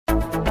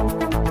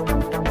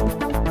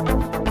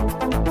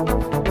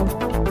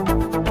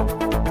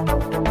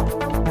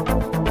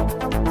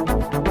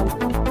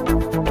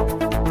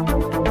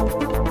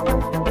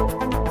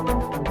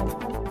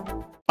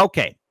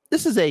Okay,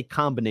 this is a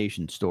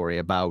combination story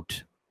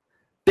about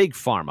Big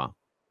Pharma,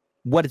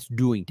 what it's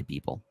doing to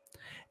people.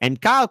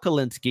 And Kyle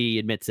Kulinski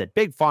admits that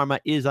Big Pharma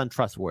is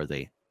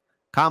untrustworthy.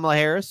 Kamala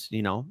Harris,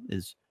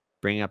 is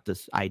bringing up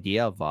this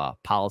idea of a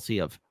policy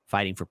of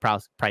fighting for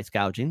price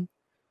gouging.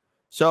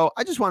 So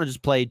I just want to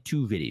just play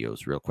 2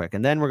 videos real quick,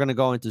 and then we're going to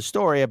go into the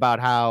story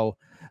about how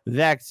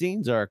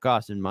vaccines are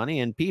costing money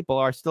and people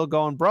are still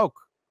going broke.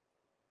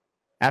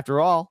 After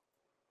all,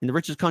 in the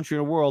richest country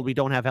in the world, we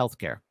don't have health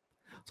care.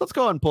 So let's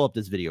go ahead and pull up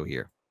this video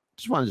here.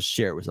 Just wanted to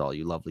share it with all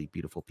you lovely,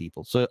 beautiful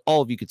people so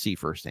all of you could see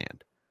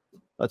firsthand.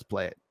 Let's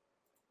play it.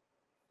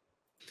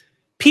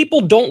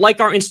 People don't like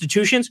our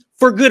institutions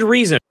for good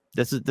reason.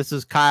 This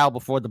is Kyle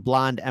before the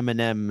blonde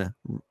Eminem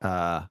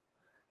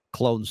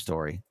clone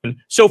story.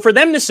 So for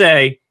them to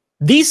say,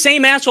 these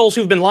same assholes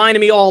who've been lying to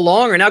me all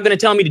along are now going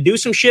to tell me to do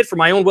some shit for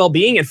my own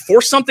well-being and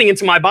force something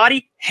into my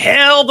body?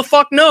 Hell the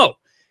fuck no.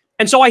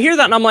 And so I hear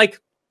that and I'm like,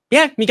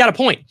 yeah, you got a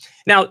point.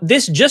 Now,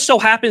 this just so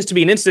happens to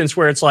be an instance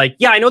where it's like,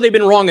 yeah, I know they've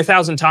been wrong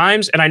 1,000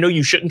 times, and I know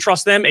you shouldn't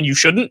trust them, and you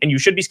shouldn't, and you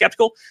should be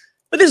skeptical.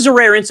 But this is a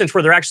rare instance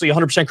where they're actually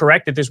 100%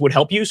 correct that this would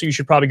help you, so you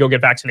should probably go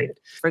get vaccinated.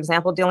 For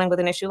example, dealing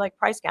with an issue like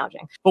price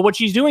gouging. But what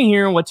she's doing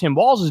here and what Tim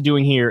Walz is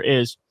doing here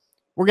is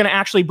we're going to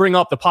actually bring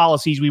up the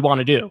policies we want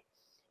to do.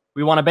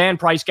 We want to ban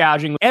price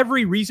gouging.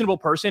 Every reasonable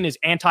person is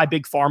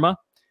anti-big pharma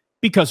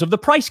because of the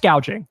price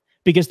gouging,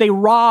 because they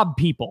rob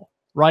people,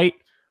 right?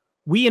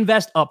 We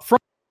invest up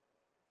front.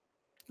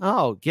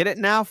 Oh, get it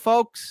now,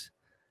 folks?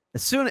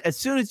 As soon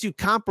as you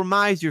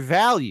compromise your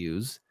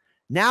values,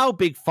 now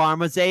Big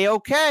Pharma's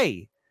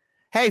A-okay.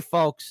 Hey,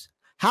 folks,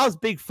 how's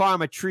Big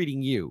Pharma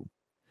treating you?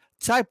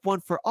 Type 1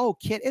 for, oh,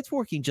 kid, it's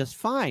working just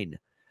fine.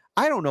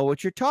 I don't know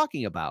what you're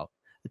talking about.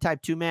 The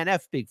type 2 man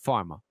F Big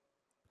Pharma.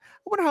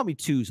 I wonder how many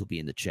 2s will be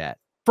in the chat.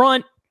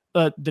 Front,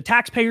 the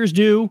taxpayers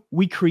do.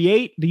 We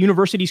create, the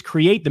universities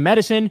create the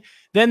medicine.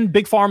 Then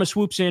Big Pharma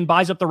swoops in,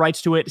 buys up the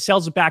rights to it,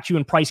 sells it back to you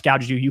and price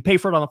gouges you. You pay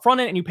for it on the front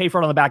end and you pay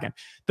for it on the back end.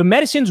 The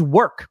medicines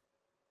work,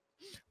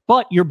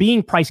 but you're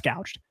being price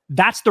gouged.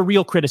 That's the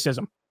real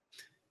criticism.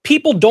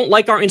 People don't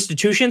like our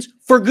institutions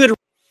for good.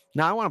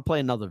 Now I want to play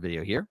another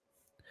video here.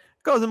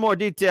 It goes in more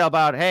detail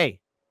about, hey,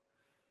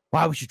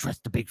 why we should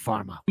trust the Big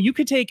Pharma. You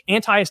could take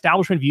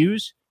anti-establishment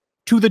views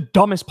to the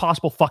dumbest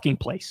possible fucking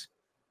place.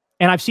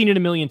 And I've seen it a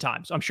million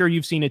times. I'm sure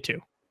you've seen it too.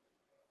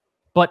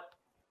 But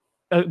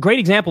a great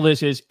example of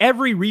this is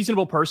every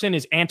reasonable person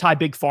is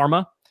anti-big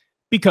pharma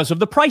because of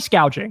the price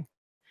gouging,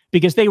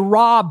 because they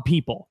rob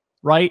people,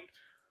 right?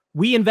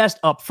 We invest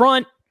up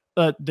front.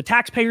 The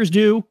taxpayers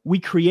do.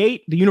 We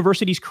create, the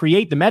universities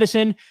create the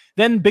medicine.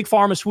 Then Big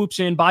Pharma swoops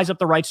in, buys up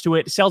the rights to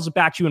it, sells it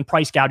back to you and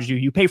price gouges you.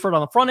 You pay for it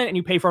on the front end and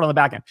you pay for it on the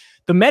back end.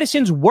 The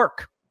medicines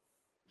work.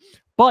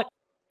 But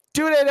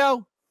do they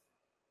though?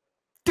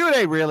 Do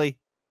they really?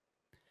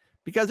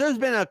 Because there's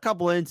been a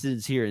couple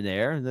incidents here and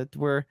there that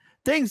where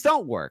things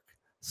don't work.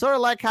 Sort of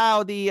like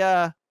how the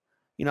the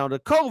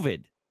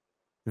COVID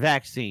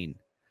vaccine.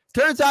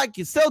 Turns out you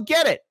can still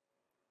get it.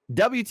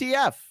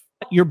 WTF.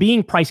 You're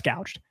being price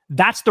gouged.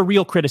 That's the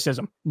real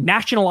criticism.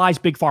 Nationalize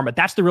Big Pharma.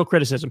 That's the real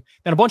criticism.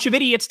 Then a bunch of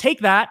idiots take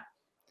that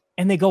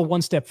and they go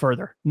one step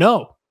further.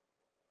 No.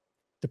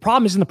 The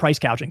problem isn't the price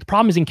gouging. The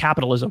problem is in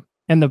capitalism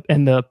and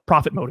the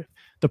profit motive.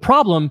 The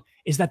problem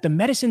is that the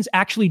medicines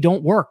actually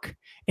don't work.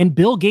 And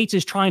Bill Gates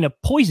is trying to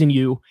poison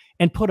you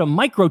and put a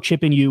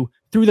microchip in you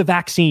through the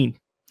vaccine.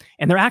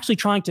 And they're actually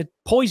trying to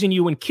poison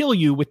you and kill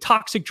you with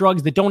toxic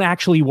drugs that don't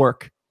actually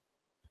work.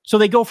 So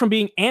they go from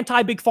being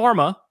anti-big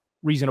pharma,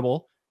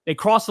 reasonable, they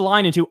cross the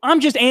line into, I'm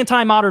just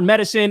anti-modern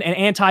medicine and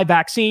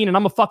anti-vaccine, and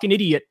I'm a fucking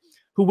idiot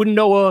who wouldn't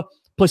know a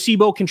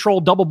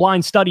placebo-controlled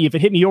double-blind study if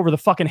it hit me over the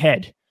fucking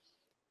head.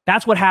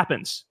 That's what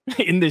happens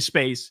in this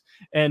space.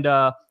 And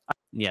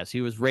yes,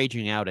 he was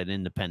raging out at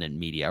independent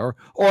media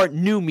or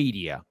new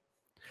media.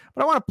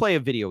 But I want to play a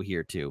video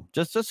here too,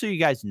 just so you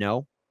guys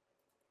know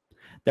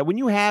that when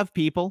you have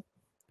people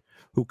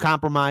who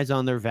compromise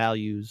on their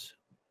values,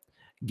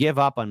 give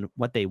up on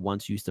what they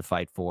once used to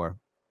fight for,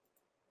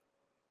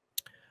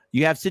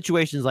 you have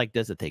situations like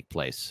this that take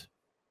place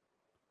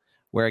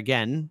where,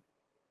 again,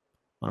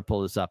 I want to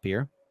pull this up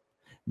here.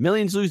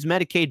 Millions lose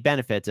Medicaid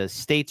benefits as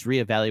states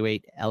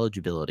reevaluate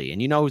eligibility.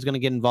 And you know who's going to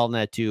get involved in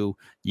that too?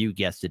 You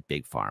guessed it,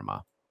 Big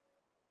Pharma.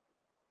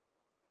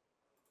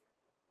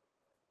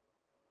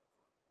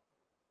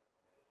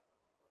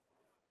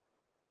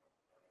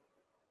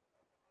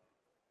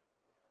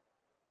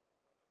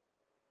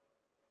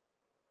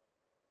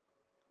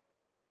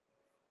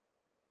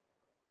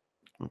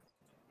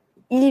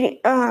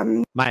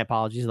 My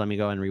apologies. Let me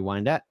go and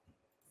rewind that.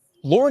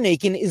 Lauren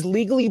Aiken is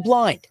legally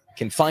blind,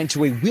 confined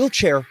to a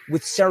wheelchair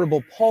with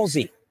cerebral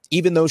palsy.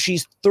 Even though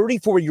she's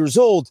 34 years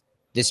old,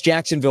 this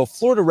Jacksonville,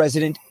 Florida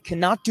resident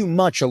cannot do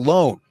much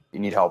alone. You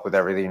need help with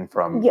everything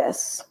from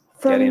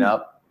getting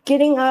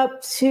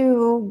up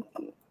to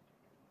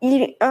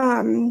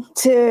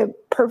to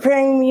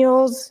preparing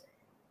meals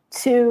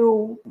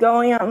to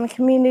going out in the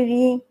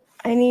community.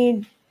 I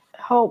need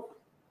help.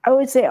 I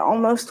would say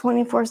almost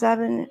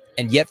 24/7.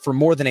 And yet for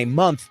more than a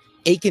month,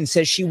 Aiken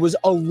says she was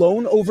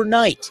alone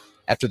overnight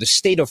after the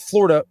state of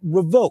Florida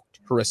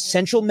revoked her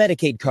essential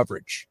Medicaid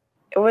coverage.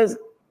 It was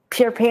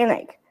pure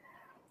panic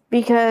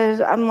because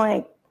I'm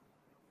like,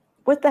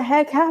 what the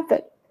heck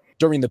happened?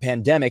 During the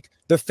pandemic,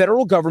 the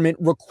federal government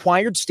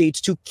required states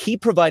to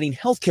keep providing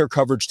healthcare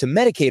coverage to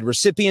Medicaid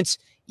recipients,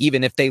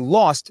 even if they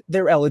lost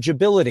their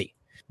eligibility.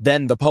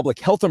 Then the public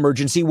health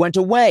emergency went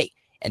away,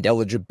 and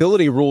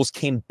eligibility rules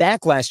came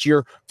back last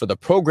year for the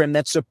program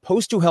that's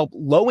supposed to help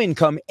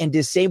low-income and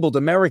disabled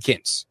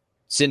Americans.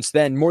 Since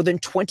then, more than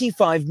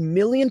 25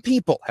 million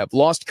people have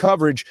lost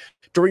coverage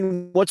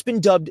during what's been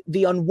dubbed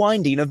the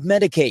unwinding of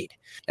Medicaid.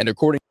 And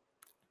according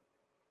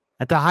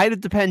at the height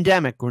of the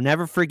pandemic, we'll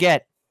never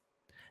forget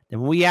that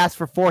when we asked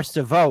for forced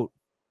to vote,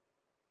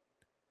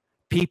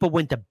 people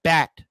went to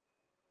bat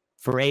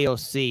for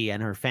AOC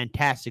and her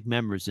fantastic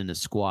members in the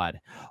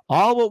squad.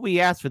 All what we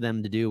asked for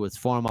them to do was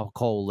form a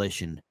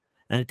coalition,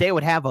 and that they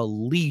would have a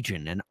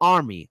legion, an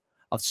army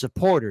of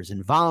supporters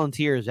and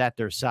volunteers at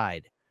their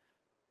side.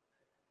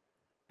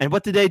 And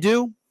what did they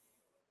do?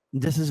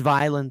 This is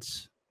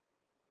violence.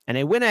 And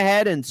they went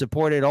ahead and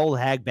supported old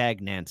hagbag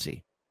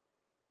Nancy.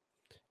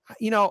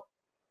 You know,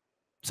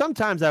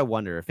 sometimes I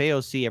wonder if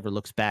AOC ever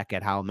looks back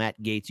at how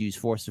Matt Gaetz used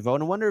force to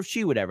vote and wonder if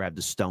she would ever have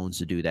the stones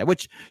to do that,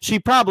 which she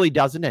probably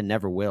doesn't and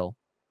never will.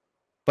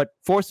 But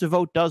force to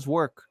vote does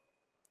work.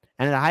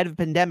 And at the height of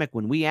the pandemic,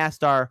 when we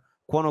asked our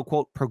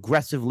quote-unquote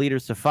progressive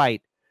leaders to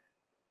fight,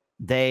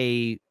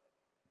 they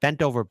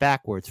bent over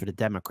backwards for the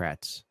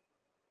Democrats.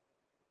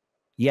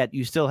 Yet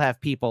you still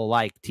have people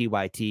like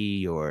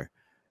TYT or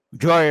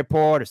Joy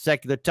Report or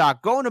Secular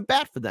Talk going to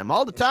bat for them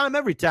all the time,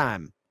 every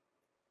time.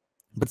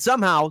 But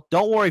somehow,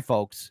 don't worry,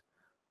 folks.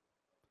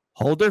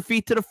 Hold their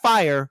feet to the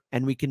fire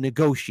and we can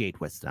negotiate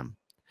with them.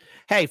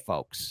 Hey,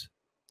 folks,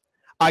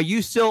 are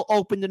you still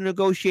open to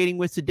negotiating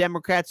with the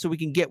Democrats so we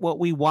can get what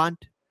we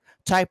want?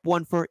 Type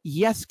 1 for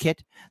yes,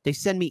 Kit. They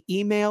send me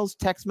emails,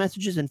 text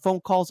messages, and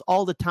phone calls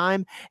all the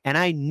time, and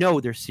I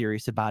know they're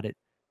serious about it.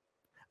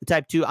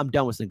 Type 2, I'm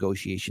done with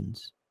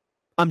negotiations.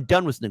 I'm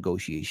done with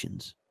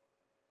negotiations.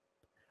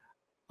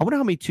 I wonder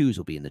how many 2s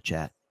will be in the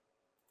chat.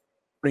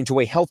 According to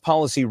a health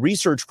policy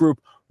research group,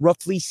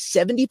 roughly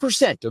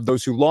 70% of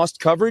those who lost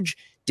coverage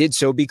did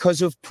so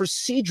because of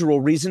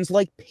procedural reasons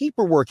like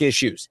paperwork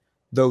issues,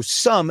 though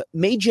some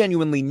may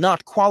genuinely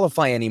not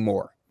qualify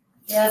anymore.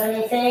 You have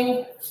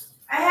anything?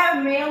 I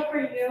have mail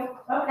for you.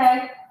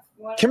 Okay.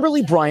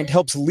 Kimberly Bryant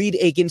helps lead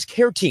Aiken's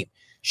care team.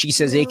 She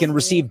says Aiken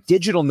received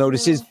digital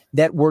notices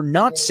that were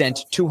not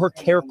sent to her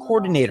care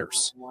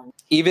coordinators.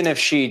 Even if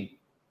she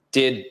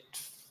did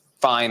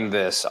find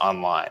this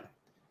online,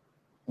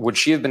 would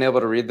she have been able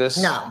to read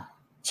this? No,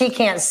 she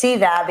can't see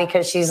that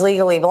because she's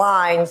legally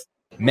blind.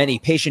 Many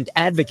patient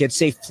advocates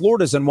say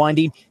Florida's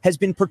unwinding has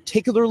been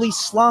particularly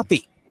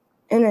sloppy.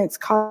 And it's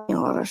causing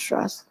a lot of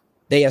stress.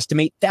 They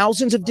estimate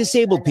thousands of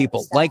disabled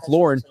people like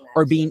Lauren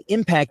are being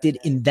impacted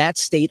in that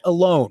state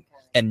alone.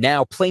 And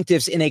now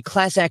plaintiffs in a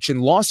class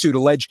action lawsuit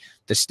allege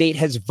the state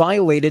has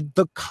violated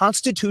the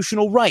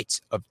constitutional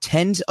rights of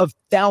tens of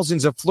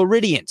thousands of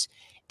Floridians,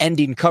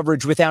 ending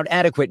coverage without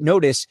adequate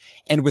notice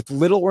and with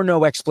little or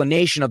no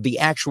explanation of the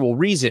actual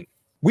reason.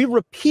 We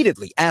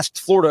repeatedly asked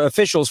Florida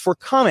officials for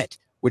comment,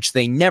 which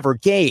they never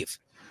gave.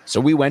 So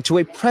we went to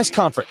a press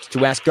conference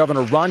to ask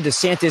Governor Ron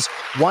DeSantis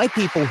why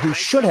people who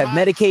should have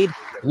Medicaid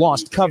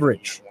lost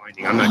coverage.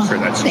 I'm not sure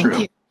that's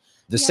true.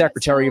 The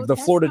secretary of the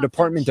Florida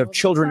Department of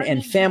Children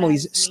and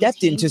Families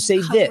stepped in to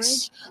say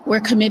this. We're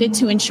committed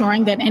to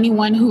ensuring that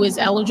anyone who is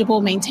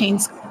eligible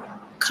maintains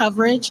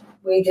coverage.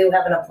 We do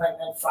have an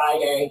appointment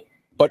Friday.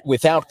 But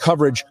without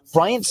coverage,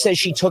 Bryant says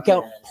she took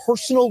out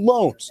personal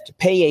loans to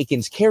pay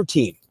Aiken's care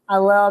team. A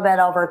little bit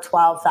over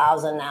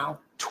 $12,000 now.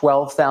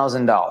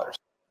 $12,000.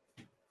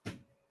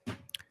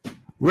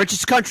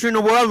 Richest country in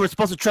the world, we're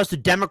supposed to trust the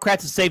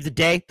Democrats to save the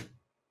day.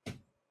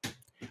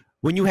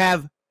 When you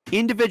have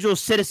individual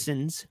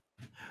citizens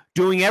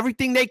doing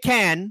everything they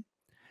can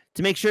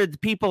to make sure the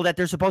people that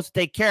they're supposed to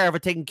take care of are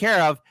taken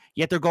care of,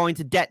 yet they're going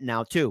to debt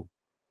now too.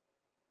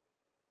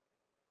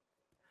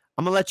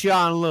 I'm going to let you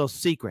on a little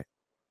secret.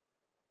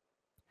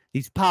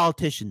 These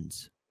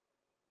politicians,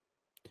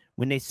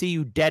 when they see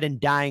you dead and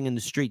dying in the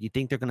street, you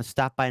think they're going to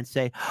stop by and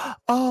say,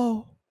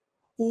 oh,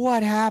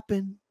 what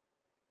happened?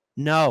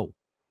 No.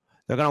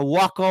 They're going to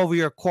walk over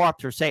your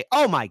corpse or say,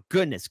 oh my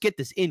goodness, get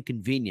this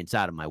inconvenience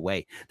out of my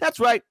way.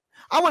 That's right.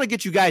 I want to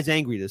get you guys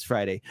angry this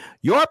Friday.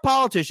 Your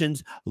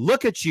politicians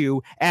look at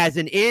you as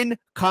an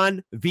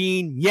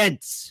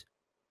inconvenience.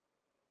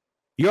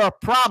 You're a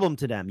problem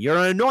to them. You're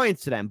an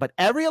annoyance to them. But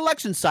every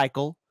election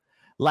cycle,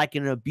 like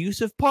an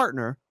abusive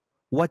partner,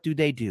 what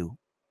do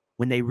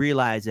when they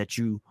realize that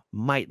you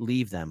might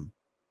leave them?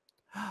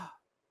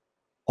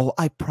 Oh,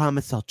 I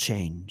promise I'll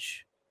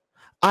change.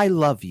 I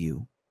love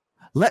you.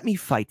 Let me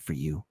fight for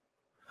you.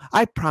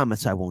 I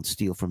promise I won't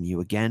steal from you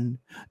again.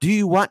 Do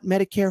you want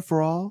Medicare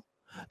for all?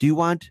 Do you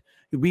want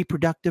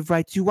reproductive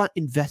rights? Do you want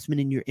investment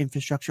in your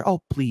infrastructure?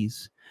 Oh,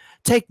 please,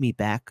 take me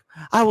back.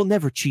 I will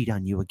never cheat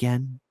on you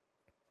again.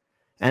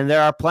 And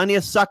there are plenty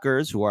of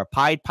suckers who are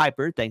Pied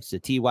Piper, thanks to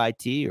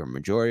TYT or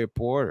Majority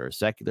Report or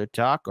Secular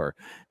Talk or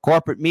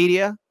corporate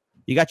media.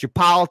 You got your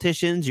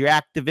politicians, your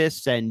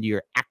activists, and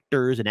your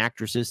actors and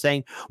actresses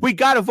saying, we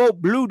got to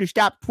vote blue to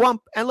stop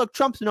Trump. And look,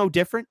 Trump's no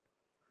different.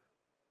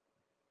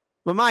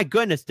 But my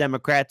goodness,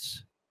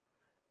 Democrats,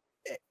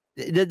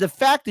 the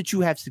fact that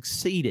you have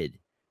succeeded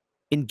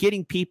in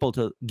getting people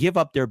to give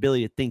up their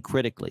ability to think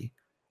critically,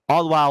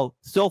 all the while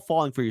still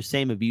falling for your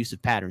same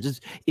abusive patterns,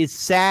 is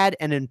sad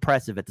and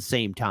impressive at the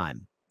same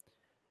time.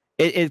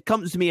 It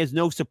comes to me as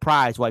no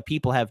surprise why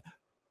people have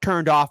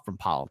turned off from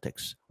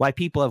politics, why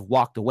people have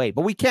walked away.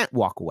 But we can't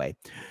walk away.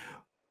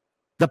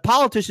 The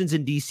politicians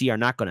in D.C. are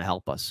not going to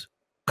help us.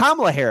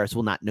 Kamala Harris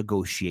will not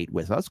negotiate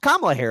with us.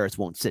 Kamala Harris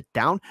won't sit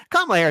down.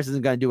 Kamala Harris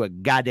isn't going to do a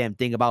goddamn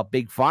thing about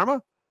Big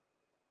Pharma.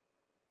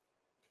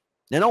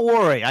 Now, don't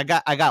worry. I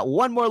got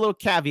one more little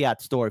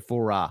caveat story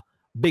for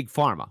Big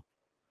Pharma.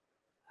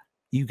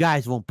 You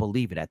guys won't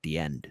believe it at the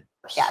end.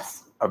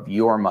 Yes. Of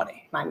your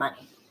money. My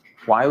money.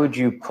 Why would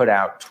you put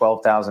out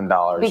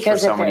 $12,000 for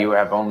someone you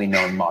have only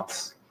known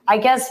months? I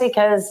guess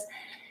because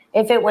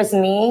if it was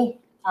me,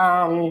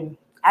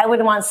 I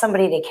would want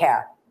somebody to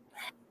care.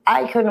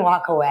 I couldn't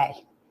walk away.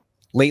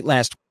 Late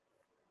last.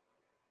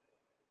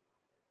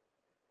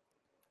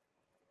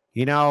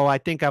 You know, I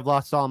think I've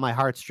lost all my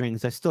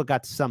heartstrings. I still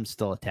got some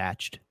still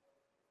attached.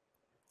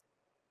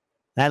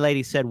 That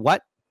lady said,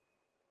 what?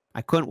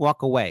 I couldn't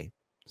walk away.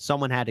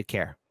 Someone had to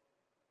care.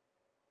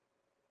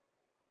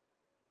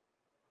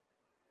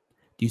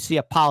 Do you see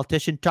a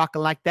politician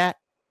talking like that?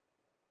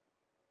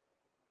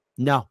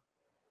 No.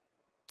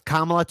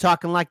 Kamala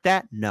talking like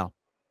that? No.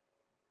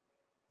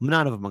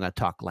 None of them are going to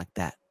talk like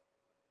that.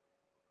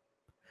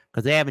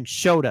 Because they haven't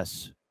showed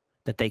us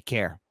that they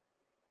care.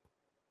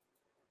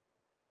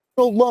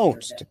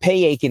 Loans to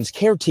pay Aiken's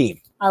care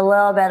team. A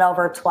little bit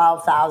over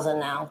 $12,000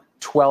 now.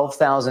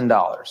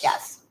 $12,000.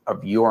 Yes.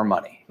 Of your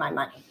money. My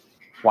money.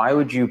 Why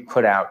would you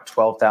put out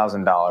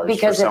 $12,000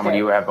 for someone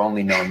you have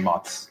only known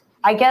months?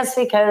 I guess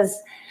because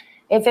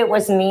if it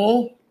was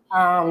me,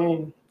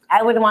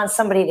 I would want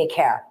somebody to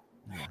care.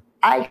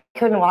 I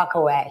couldn't walk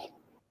away.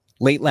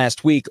 Late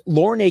last week,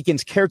 Lauren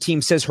Aiken's care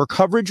team says her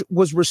coverage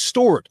was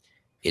restored.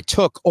 It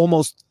took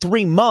almost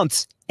 3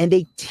 months and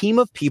a team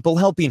of people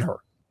helping her.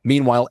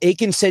 Meanwhile,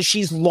 Aiken says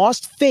she's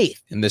lost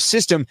faith in the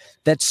system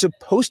that's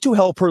supposed to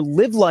help her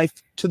live life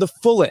to the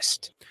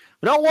fullest.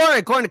 But don't worry,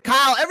 according to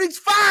Kyle, everything's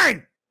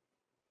fine.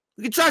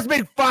 We can trust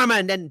Big Pharma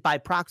and then by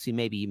proxy,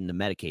 maybe even the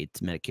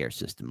Medicare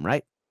system,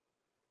 right?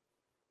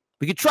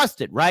 We can trust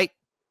it, right?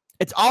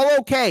 It's all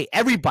okay.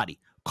 Everybody,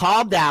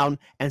 calm down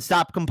and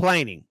stop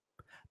complaining.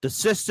 The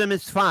system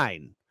is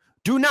fine.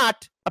 Do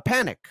not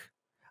panic.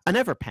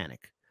 Never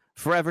panic.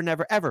 Forever,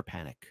 never, ever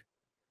panic.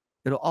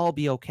 It'll all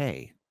be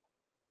okay.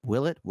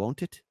 Will it?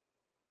 Won't it?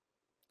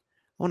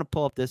 I want to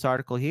pull up this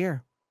article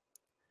here.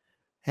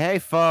 Hey,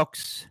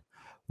 folks.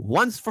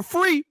 Once for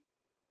free.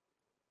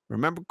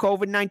 Remember,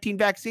 COVID-19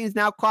 vaccines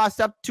now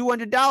cost up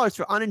 $200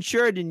 for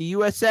uninsured in the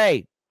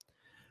USA.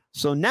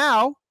 So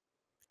now,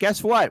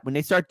 guess what? When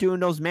they start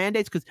doing those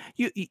mandates, because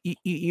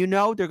you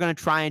know they're going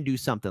to try and do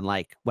something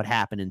like what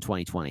happened in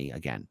 2020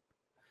 again.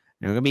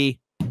 They're going to be,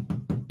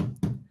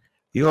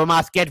 you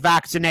must get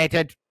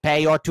vaccinated,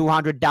 pay your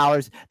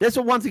 $200. This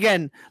one, once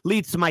again,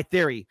 leads to my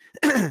theory.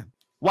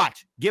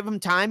 Watch, give them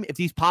time. If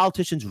these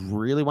politicians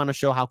really want to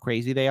show how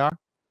crazy they are,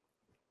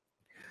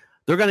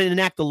 they're going to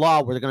enact a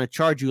law where they're going to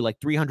charge you like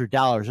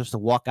 $300 just to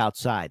walk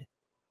outside.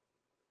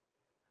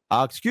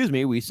 Excuse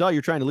me, we saw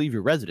you're trying to leave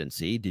your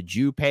residency. Did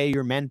you pay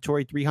your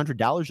mandatory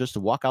 $300 just to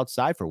walk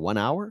outside for 1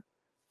 hour?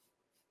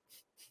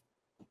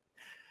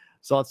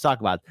 So let's talk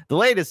about it. The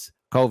latest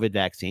COVID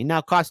vaccine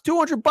now costs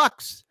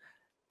 $200.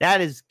 That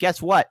is,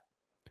 guess what?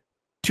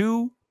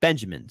 2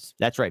 Benjamins.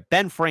 That's right.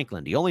 Ben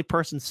Franklin, the only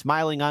person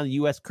smiling on the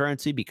U.S.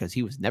 currency because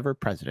he was never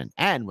president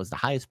and was the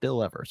highest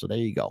bill ever. So there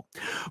you go.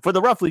 For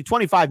the roughly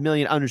 25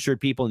 million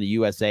uninsured people in the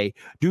USA,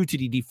 due to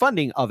the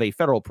defunding of a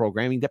federal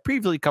programming that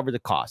previously covered the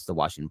cost, the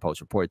Washington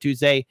Post reported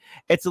Tuesday,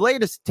 it's the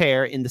latest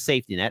tear in the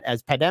safety net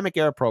as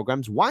pandemic-era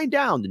programs wind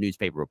down, the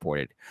newspaper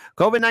reported.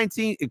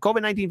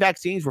 COVID-19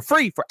 vaccines were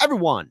free for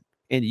everyone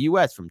in the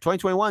U.S. from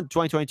 2021 to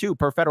 2022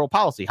 per federal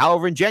policy.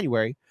 However, in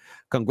January,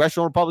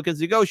 congressional Republicans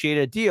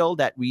negotiated a deal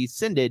that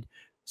rescinded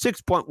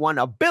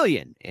 $6.1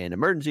 billion in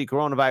emergency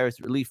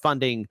coronavirus relief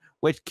funding,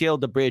 which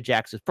killed the Bridge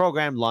Access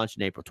Program launched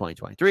in April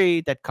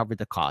 2023 that covered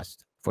the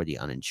cost for the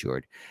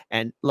uninsured.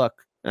 And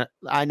look,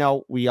 I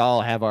know we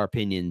all have our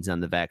opinions on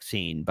the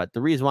vaccine, but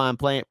the reason why I'm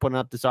putting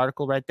up this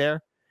article right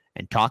there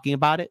and talking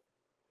about it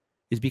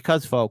is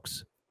because,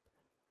 folks,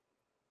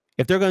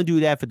 if they're going to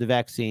do that for the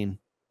vaccine,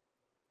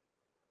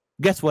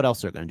 guess what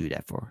else they're going to do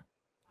that for?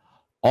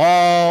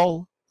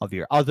 All of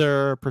your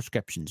other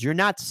prescriptions. You're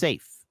not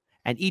safe,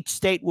 and each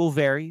state will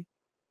vary.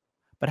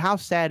 But how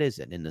sad is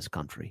it in this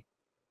country?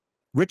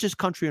 Richest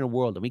country in the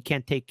world, and we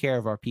can't take care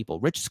of our people.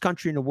 Richest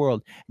country in the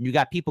world, and you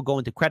got people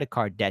going to credit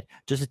card debt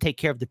just to take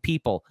care of the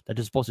people that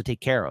they're supposed to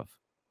take care of.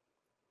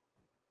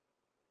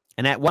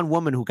 And that one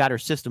woman who got her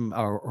system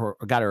or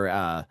got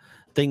her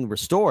thing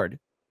restored,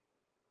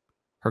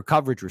 her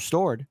coverage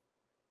restored.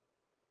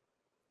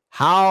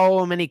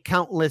 How many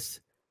countless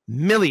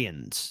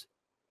millions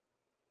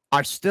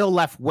are still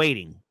left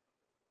waiting?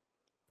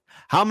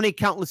 How many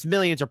countless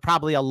millions are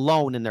probably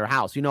alone in their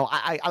house? You know,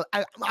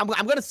 I'm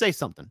going to say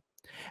something,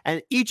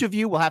 and each of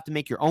you will have to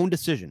make your own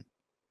decision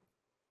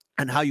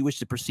on how you wish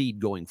to proceed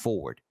going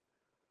forward.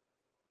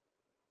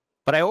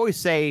 But I always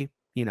say,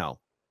 you know,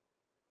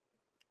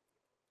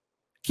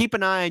 keep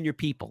an eye on your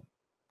people.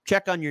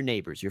 Check on your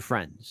neighbors, your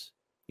friends.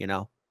 You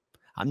know,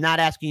 I'm not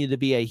asking you to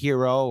be a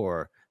hero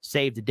or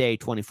save the day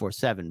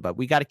 24/7, but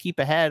we got to keep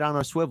a head on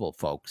our swivel,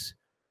 folks.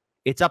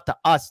 It's up to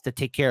us to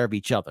take care of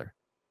each other.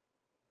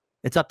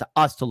 It's up to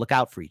us to look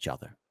out for each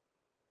other.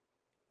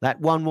 That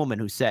one woman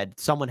who said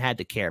someone had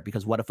to care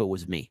because what if it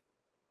was me?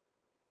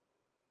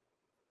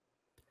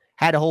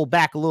 Had to hold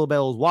back a little bit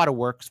of those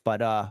waterworks,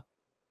 but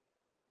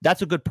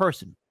that's a good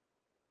person.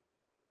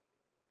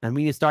 And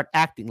we need to start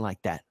acting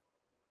like that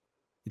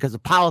because the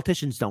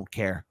politicians don't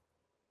care,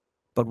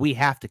 but we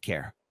have to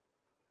care.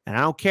 And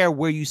I don't care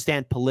where you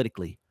stand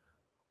politically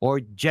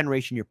or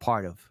generation you're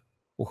part of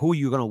or who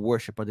you're going to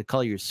worship or the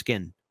color of your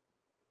skin.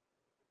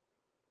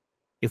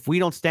 If we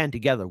don't stand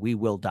together, we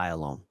will die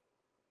alone.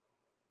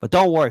 But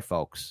don't worry,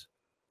 folks.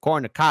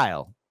 According to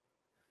Kyle,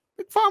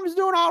 Big Pharma's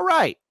doing all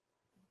right.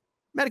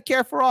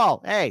 Medicare for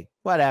all. Hey,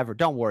 whatever.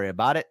 Don't worry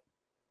about it.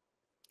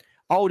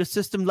 Oh, the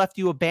system left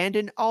you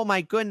abandoned? Oh,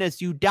 my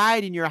goodness. You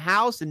died in your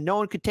house and no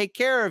one could take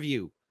care of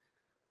you.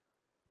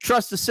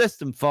 Trust the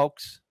system,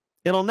 folks.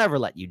 It'll never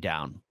let you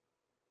down.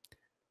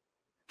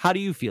 How do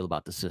you feel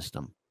about the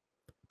system?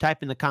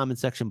 Type in the comment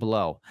section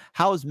below.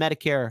 How has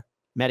Medicare,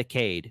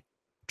 Medicaid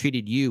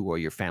treated you or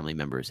your family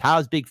members? How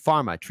has Big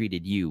Pharma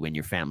treated you and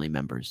your family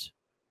members?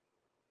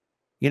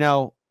 You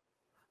know,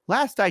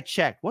 last I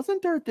checked,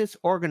 wasn't there this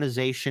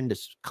organization,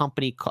 this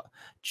company called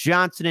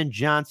Johnson &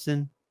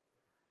 Johnson,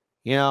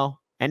 you know,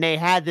 and they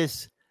had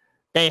this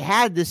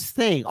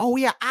thing. Oh,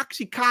 yeah,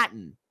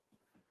 Oxycontin,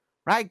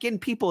 right? Getting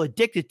people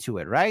addicted to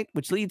it, right?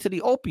 Which leads to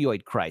the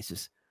opioid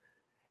crisis.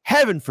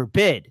 Heaven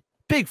forbid,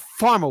 Big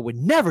Pharma would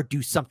never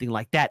do something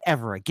like that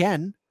ever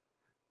again,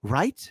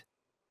 right?